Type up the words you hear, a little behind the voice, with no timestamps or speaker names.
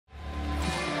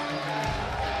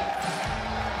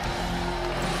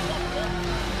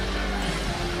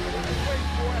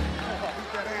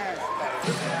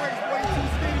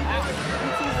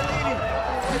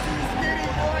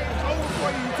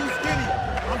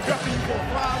ducking you for a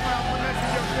 5-round finesse in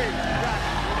your face.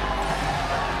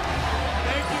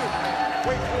 Thank you.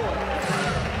 Wait for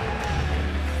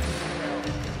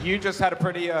it. You just had a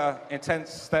pretty intense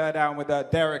stare down with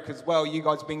Derek as well. You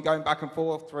guys have been going back and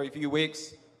forth for a few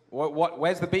weeks.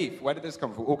 Where's the beef? Where did this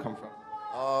all come from?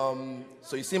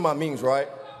 So you see my memes, right?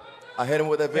 I hit him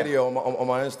with that video on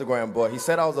my Instagram, but he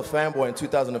said I was a fanboy in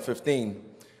 2015.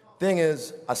 Thing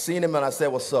is, I seen him and I said,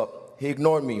 what's up? He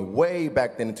ignored me way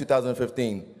back then in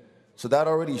 2015. So that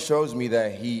already shows me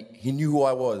that he knew who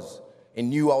I was and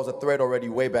knew I was a threat already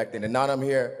way back then. And now that I'm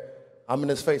here, I'm in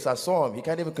his face. I saw him. He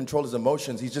can't even control his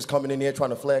emotions. He's just coming in here trying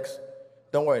to flex.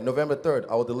 Don't worry, November 3rd,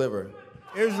 I will deliver.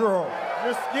 Israel,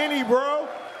 you're skinny, bro.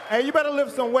 Hey, you better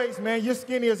lift some weights, man. You're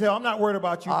skinny as hell. I'm not worried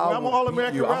about you. I'm an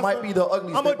All-American wrestler. I might be the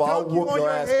ugliest thing, but I'll whoop your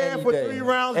ass any for day. 3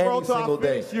 rounds, bro, any till single I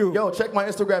finish day. you. Yo, check my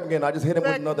Instagram again. I just hit him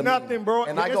with another nothing, meme. bro.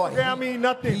 And Your I got Instagram mean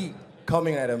nothing. heat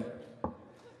coming at him.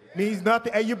 Means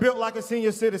nothing. Hey, you built like a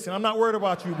senior citizen. I'm not worried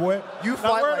about you, boy. You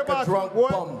fight like a drunk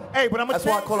bum. Hey, but I'm gonna change that. That's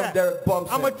why I call him Derek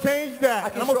Brunson. I'm gonna change that. I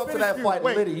can show up to that fight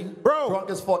litty, bro, drunk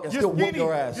as fuck, and still whoop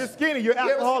your ass. You're skinny. You're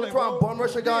alcoholic, bro. Bum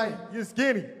rusher guy? You're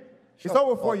skinny. It's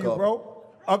over for you, bro.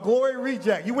 A glory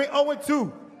reject. You went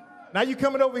 0-2. Now you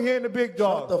coming over here in the big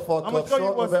dog. Shut the fuck I'm up. gonna show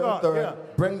you what's up. November 3rd.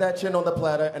 Yeah. Bring that chin on the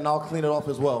platter, and I'll clean it off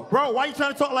as well. Bro, why you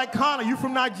trying to talk like Connor? You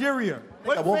from Nigeria.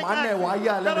 What Shut up.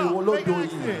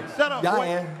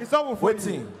 It's over for you. What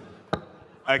team?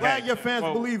 Glad your fans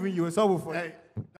believe in you. It's over for you.